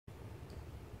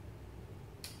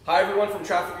Hi everyone from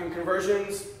Traffic and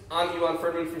Conversions. I'm Elon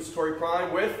Ferdman from Satori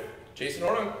Prime with Jason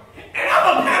Hornum. And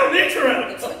I'm a pound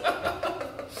interrupt!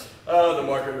 Oh, the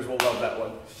marketers will love that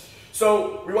one.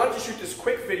 So we wanted to shoot this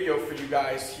quick video for you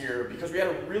guys here because we had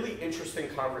a really interesting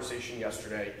conversation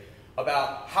yesterday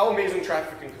about how amazing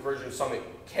Traffic and Conversion Summit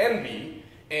can be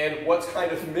and what's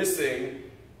kind of missing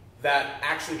that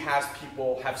actually has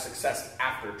people have success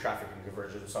after Traffic and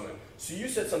Conversion Summit. So you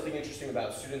said something interesting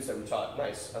about students that we taught.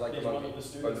 Nice. I like the monkey. One of the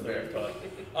students or the that bear. we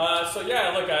taught. So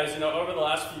yeah, look guys, over the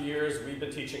last few years, we've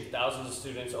been teaching thousands of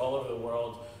students all over the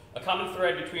world. A common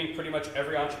thread between pretty much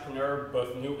every entrepreneur,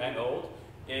 both new and old,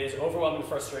 is overwhelming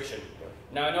frustration.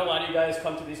 Now I know a lot of you guys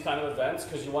come to these kind of events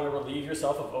because you want to relieve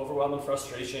yourself of overwhelming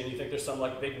frustration. You think there's some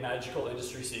like big magical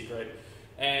industry secret.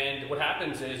 And what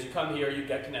happens is you come here, you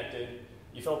get connected,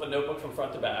 you fill up a notebook from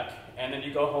front to back, and then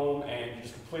you go home and you're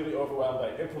just completely overwhelmed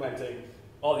by implementing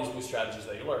all these new strategies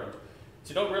that you learned. So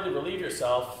you don't really relieve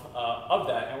yourself of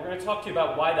that, and we're going to talk to you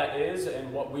about why that is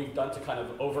and what we've done to kind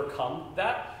of overcome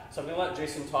that. So I'm going to let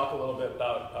Jason talk a little bit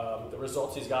about the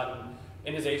results he's gotten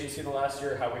in his agency in the last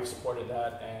year, how we've supported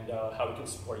that, and how we can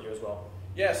support you as well.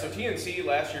 Yeah, so TNC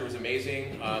last year was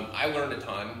amazing. I learned a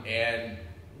ton, and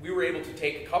we were able to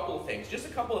take a couple of things, just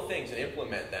a couple of things, and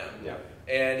implement them. Yeah.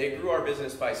 And it grew our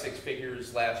business by 6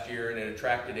 figures last year, and it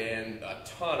attracted in a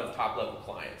ton of top-level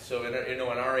clients. So in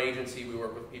our agency, we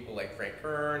work with people like Frank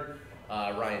Kern,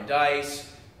 Ryan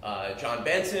Dice, John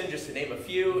Benson, just to name a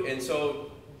few. And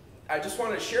so I just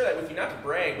wanted to share that with you, not to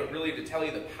brag, but really to tell you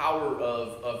the power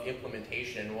of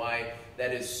implementation and why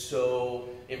that is so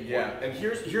important. Yeah, and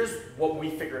here's what we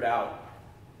figured out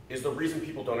is the reason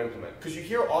people don't implement. Because you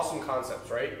hear awesome concepts,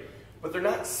 right? But they're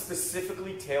not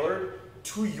specifically tailored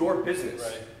to your business,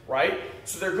 right?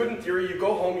 So they're good in theory, you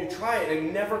go home, you try it, and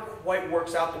it never quite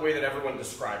works out the way that everyone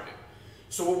described it.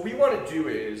 So what we want to do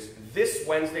is, this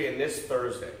Wednesday and this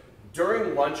Thursday,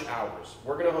 during lunch hours,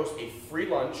 we're going to host a free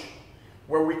lunch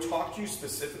where we talk to you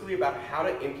specifically about how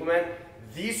to implement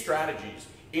these strategies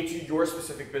into your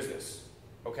specific business,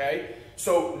 okay?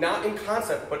 So not in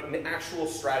concept, but in actual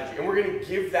strategy. And we're going to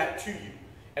give that to you.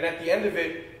 And at the end of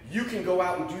it, you can go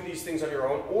out and do these things on your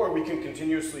own, or we can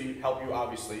continuously help you,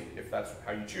 obviously, if that's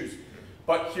how you choose.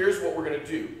 But here's what we're going to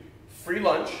do. Free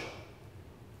lunch,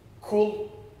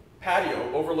 cool patio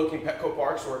overlooking Petco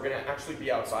Park, so we're going to actually be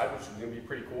outside, which is going to be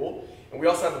pretty cool. And we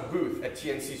also have a booth at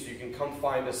TNC, so you can come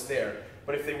find us there.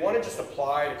 But if they want to just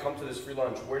apply to come to this free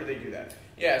lunch, where do they do that?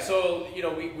 Yeah, so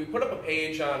we put up a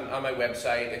page on my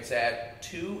website. It's at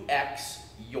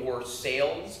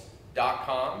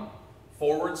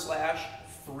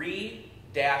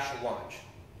 2xyoursales.com/free-lunch.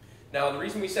 Now, the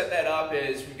reason we set that up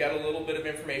is we've got a little bit of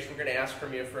information we're going to ask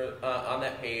from you on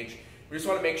that page. We just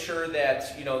want to make sure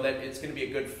that that it's going to be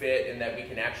a good fit and that we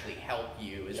can actually help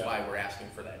you is why we're asking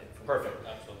for that information. Perfect.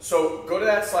 Absolutely. So go to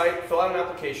that site, fill out an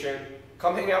application,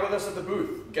 come hang out with us at the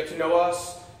booth, get to know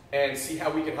us, and see how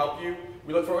we can help you.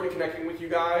 We look forward to connecting with you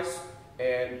guys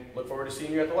and look forward to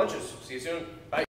seeing you at the lunches. See you soon. Bye.